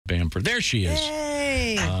Bamford. There she is.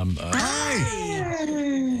 Hey.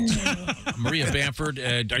 Maria Bamford,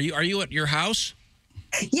 are you at your house?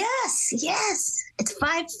 Yes. It's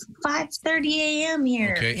 5:30 a.m.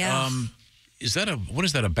 here. Okay. Yeah. What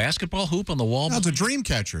is that, a basketball hoop on the wall? That's a dream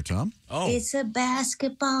catcher, Tom. Oh. It's a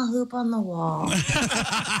basketball hoop on the wall.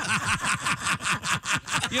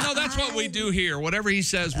 That's what we do here. Whatever he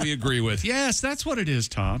says, we agree with. Yes, that's what it is,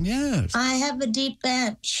 Tom. Yes. I have a deep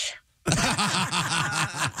bench.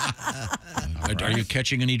 Are you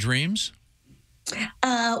catching any dreams?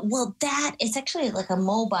 Well, it's actually like a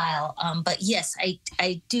mobile. But yes,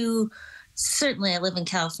 I do. Certainly, I live in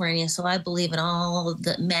California, so I believe in all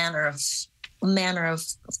the manner of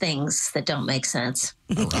things that don't make sense.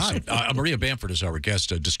 Right. Maria Bamford is our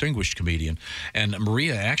guest, a distinguished comedian. And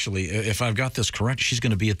Maria, actually, if I've got this correct, she's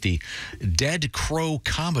going to be at the Dead Crow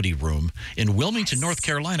Comedy Room in Wilmington, North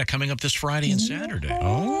Carolina, coming up this Friday and Saturday.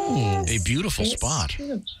 Oh, a beautiful spot.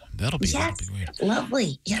 True. That'll be great.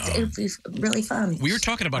 Lovely. Yes, it'll be really fun. We were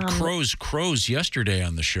talking about crows yesterday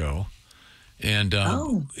on the show. And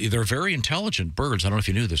they're very intelligent birds. I don't know if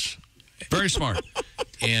you knew this. Very smart.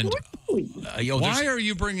 And why are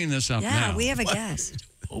you bringing this up now? Yeah, we have a guest.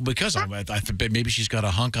 Well, because I maybe she's got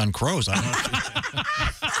a hunk on crows. I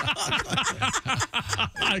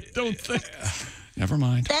don't think. Never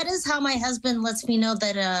mind. That is how my husband lets me know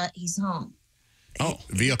that he's home. Oh,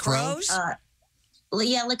 via crows?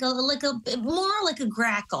 Yeah, like a more like a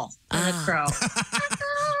grackle than a crow.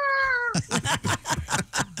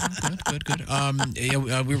 Good.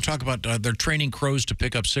 We were talking about they're training crows to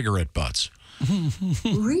pick up cigarette butts.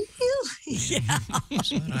 Really? Yeah.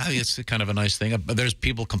 So, it's kind of a nice thing. But there's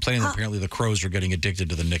people complaining that apparently the crows are getting addicted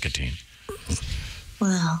to the nicotine.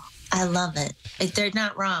 Well, I love it. They're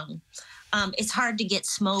not wrong. It's hard to get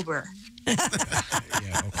smober.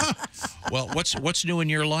 Yeah, okay. Well, what's new in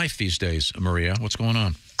your life these days, Maria? What's going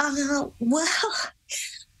on?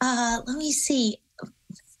 Let me see.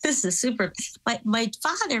 This is super. My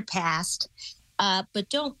father passed, but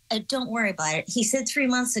don't worry about it. He said 3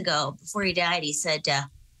 months ago, before he died, he said, "Hey,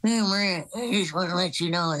 Maria, I just want to let you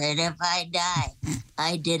know that if I die,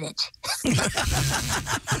 I did it."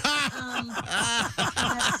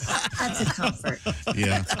 That's a comfort.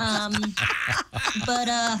 Yeah.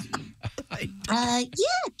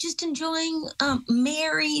 Just enjoying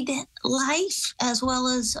married life as well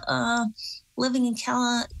as living in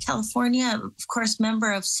California. I'm, of course,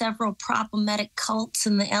 member of several problematic cults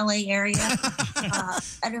in the LA area. I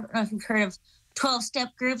don't know if you've heard of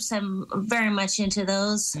 12-step groups. I'm very much into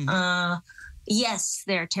those. Mm-hmm. Yes,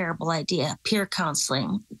 they're a terrible idea. Peer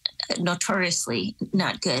counseling, notoriously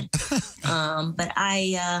not good. But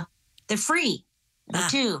they're free. Number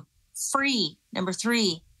 2, free. Number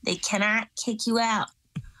 3, they cannot kick you out.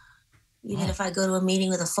 Even if I go to a meeting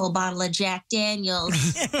with a full bottle of Jack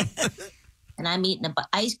Daniels and I'm eating an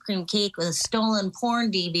ice cream cake with a stolen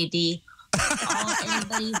porn DVD, all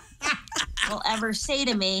anybody will ever say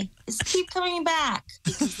to me is keep coming back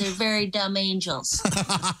because they're very dumb angels.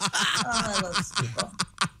 I love those people.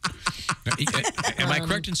 Am I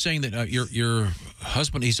correct in saying that your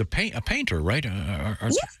husband, he's a painter, right?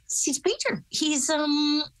 Yes, he's a painter. He's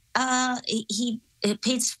he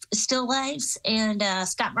paints still lifes and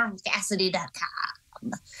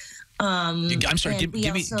ScottMarvelCassidy.com. I'm sorry. Give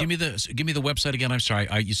me the website again. I'm sorry.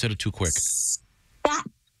 You said it too quick.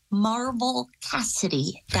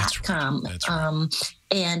 ScottMarvelCassidy.com. That's right.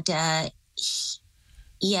 And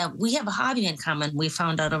we have a hobby in common. We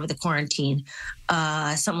found out over the quarantine.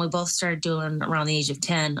 Something we both started doing around the age of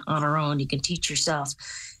 10 on our own. You can teach yourself.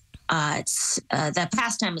 It's that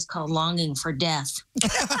pastime is called longing for death.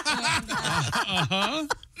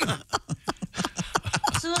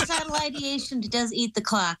 Suicidal ideation does eat the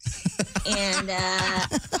clock. And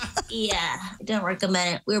don't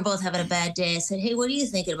recommend it. We were both having a bad day. I said, "Hey, what are you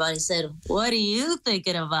thinking about?" He said, "What are you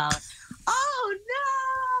thinking about?" Oh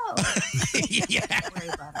no! Yeah. Don't worry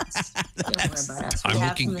about us. We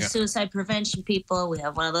have from the suicide prevention people. We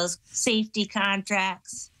have one of those safety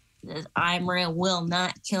contracts. I, Maria, will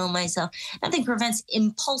not kill myself. Nothing prevents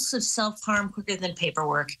impulsive self-harm quicker than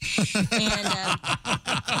paperwork. And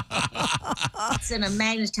it's in a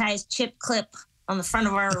magnetized chip clip on the front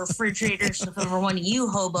of our refrigerator. So if ever one of you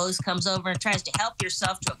hobos comes over and tries to help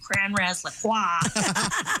yourself to a Cran Raz La Croix,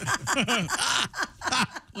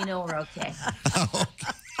 you know we're okay.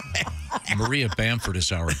 Maria Bamford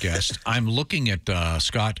is our guest. I'm looking at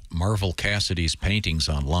Scott Marvel Cassidy's paintings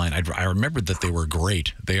online. I remembered that they were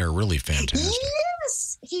great. They are really fantastic.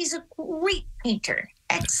 Yes, he's a great painter.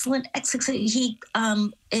 Excellent. He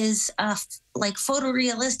is like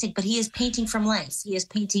photorealistic, but he is painting from life. He is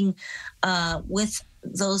painting with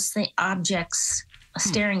those objects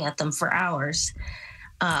staring at them for hours.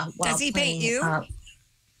 Does he paint you?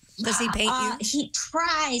 Does he paint you? He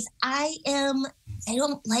tries. I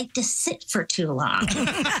don't like to sit for too long.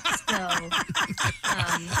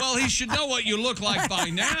 Well, he should know what you look like by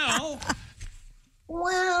now.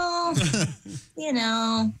 Well,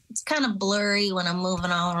 it's kind of blurry when I'm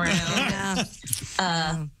moving all around.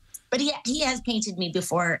 But he has painted me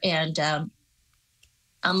before, and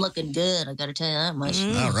I'm looking good. I got to tell you that much.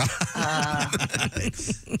 All right.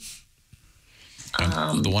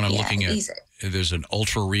 The one I'm looking at, there's an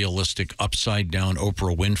ultra-realistic upside-down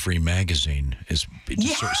Oprah Winfrey magazine. Is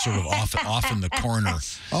just sort of off in the corner.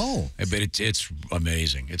 Oh. But it's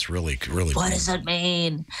amazing. It's really, really What cool. does that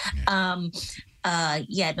mean? No,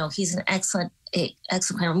 he's an excellent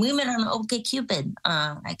player. We met on OkCupid.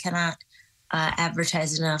 I cannot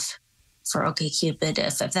advertise enough for OkCupid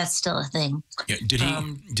if that's still a thing. Yeah,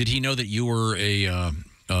 did he know that you were a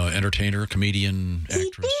entertainer, comedian,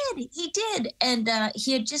 actress? He did. And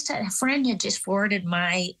he had just had a friend had just forwarded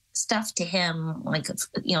my stuff to him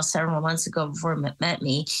several months ago before he met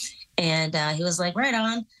me. And he was like, right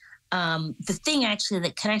on. The thing actually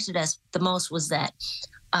that connected us the most was that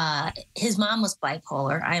his mom was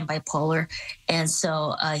bipolar. I am bipolar. And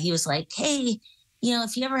so he was like, hey,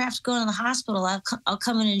 if you ever have to go into the hospital, I'll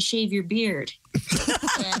come in and shave your beard. And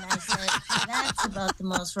I said, that's about the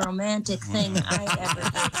most romantic thing I ever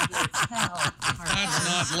heard you tell. That's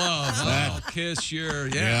not love. I'll kiss your,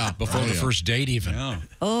 before the first date even. Yeah.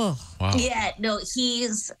 Oh. Wow. Yeah, no,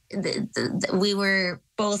 we were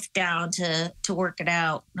both down to work it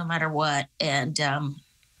out no matter what. And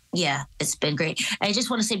it's been great. I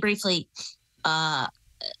just want to say briefly,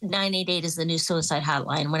 988 is the new suicide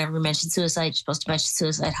hotline. Whenever we mention suicide, you're supposed to mention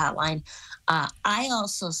suicide hotline. I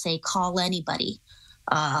also say call anybody.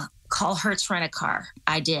 Call Hertz Rent-A-Car.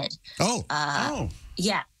 I did. Oh.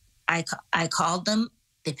 Yeah. I called them.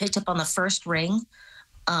 They picked up on the first ring.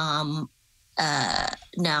 Now,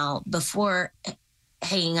 before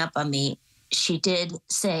hanging up on me, she did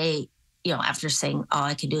say, after saying, all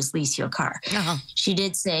I can do is lease you a car. Uh-huh. She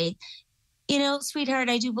did say, sweetheart,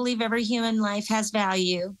 I do believe every human life has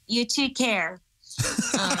value. You too care.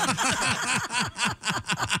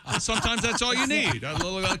 Sometimes that's all you need. A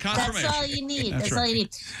little confirmation. That's all you need. That's all right. you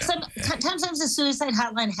need. Sometimes the suicide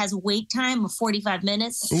hotline has a wait time of 45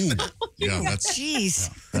 minutes. Ooh. Yeah, Jeez.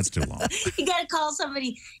 that's too long. You got to call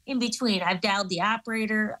somebody in between. I've dialed the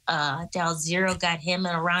operator, dialed 0, got him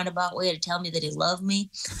in a roundabout way to tell me that he loved me.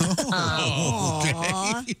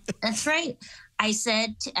 Okay. That's right. I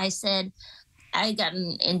said, I got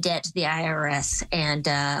in debt to the IRS, and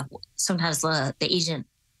sometimes the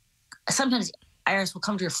IRS will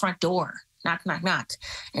come to your front door, knock, knock, knock,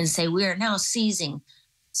 and say, we are now seizing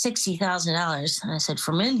 $60,000. And I said,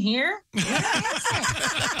 from in here? You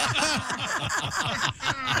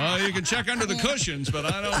can check under the cushions, but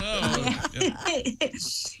I don't know. Yeah.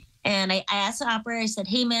 And I asked the operator, I said,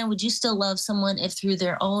 hey, man, would you still love someone if through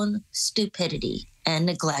their own stupidity and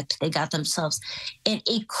neglect, they got themselves in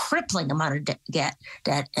a crippling amount of debt?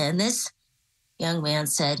 And this young man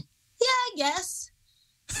said, yeah, I guess.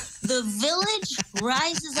 The village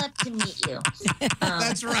rises up to meet you.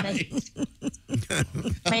 That's right.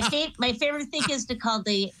 My favorite thing is to call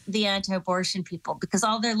the anti-abortion people, because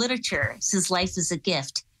all their literature says life is a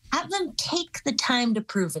gift. Have them take the time to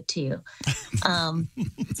prove it to you. I'm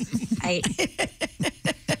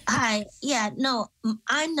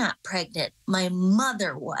not pregnant. My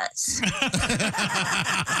mother was.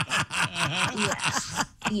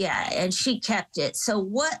 Yeah, and she kept it. So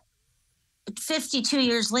what? 52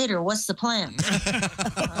 years later, what's the plan?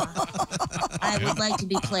 I would like to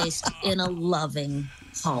be placed in a loving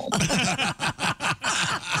home.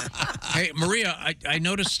 Hey, Maria, I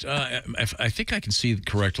noticed, I think I can see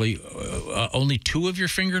correctly, only 2 of your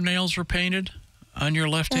fingernails were painted on your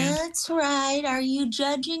left hand? That's right. Are you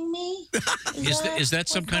judging me? Is that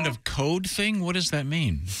some kind of code thing? What does that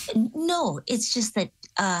mean? No, it's just that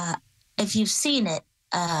if you've seen it,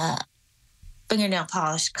 fingernail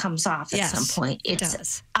polish comes off at some point.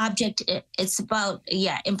 It's it's about,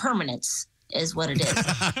 impermanence is what it is.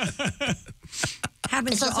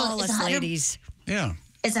 Happens to all us ladies. Yeah.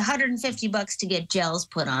 It's $150 to get gels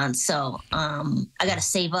put on, so I got to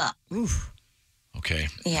save up. Oof. Okay.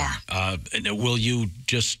 Yeah. Will you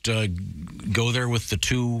just go there with the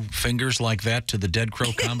 2 fingers like that to the Dead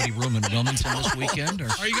Crow Comedy Room in Wilmington this weekend? Or?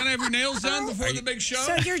 Are you going to have your nails done before the big show?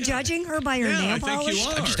 So you're judging her by her nail polish? I think you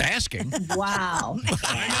are. I'm just asking. Wow.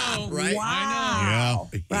 I know. Right? Wow.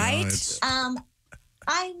 Yeah. Right?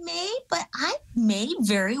 I may, but I may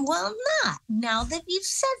very well not. Now that you've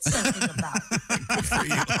said something about it.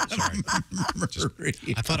 Sorry.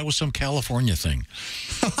 I thought it was some California thing.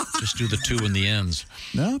 Just do the 2 in the ends.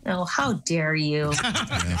 No. Oh, how dare you?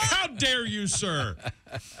 How dare you, sir?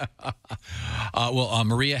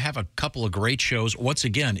 Maria, have a couple of great shows. Once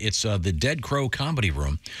again, it's the Dead Crow Comedy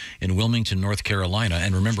Room in Wilmington, North Carolina.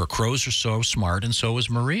 And remember, crows are so smart, and so is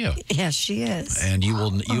Maria. Yes, she is. And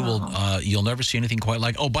you'll never see anything quite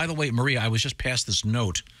like. Oh, by the way, Maria, I was just past this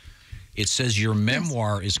note. It says your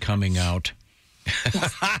memoir is coming out.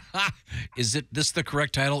 Is this the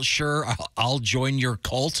correct title? Sure, I'll join your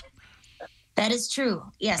cult. That is true.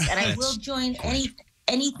 Yes, and I will join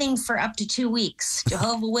anything for up to 2 weeks.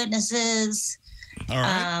 Jehovah's Witnesses. All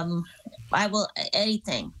right. I will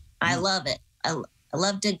anything. I love it. I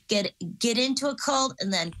love to get into a cult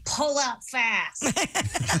and then pull out fast. All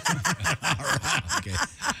right. Okay.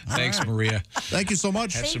 Thanks, Maria. Thank you so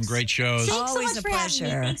much. Have some great shows. Thanks so Always much a for having me.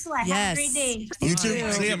 pleasure. Thanks a lot. Yes. Have a great day. You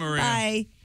too. See you, Maria. Bye.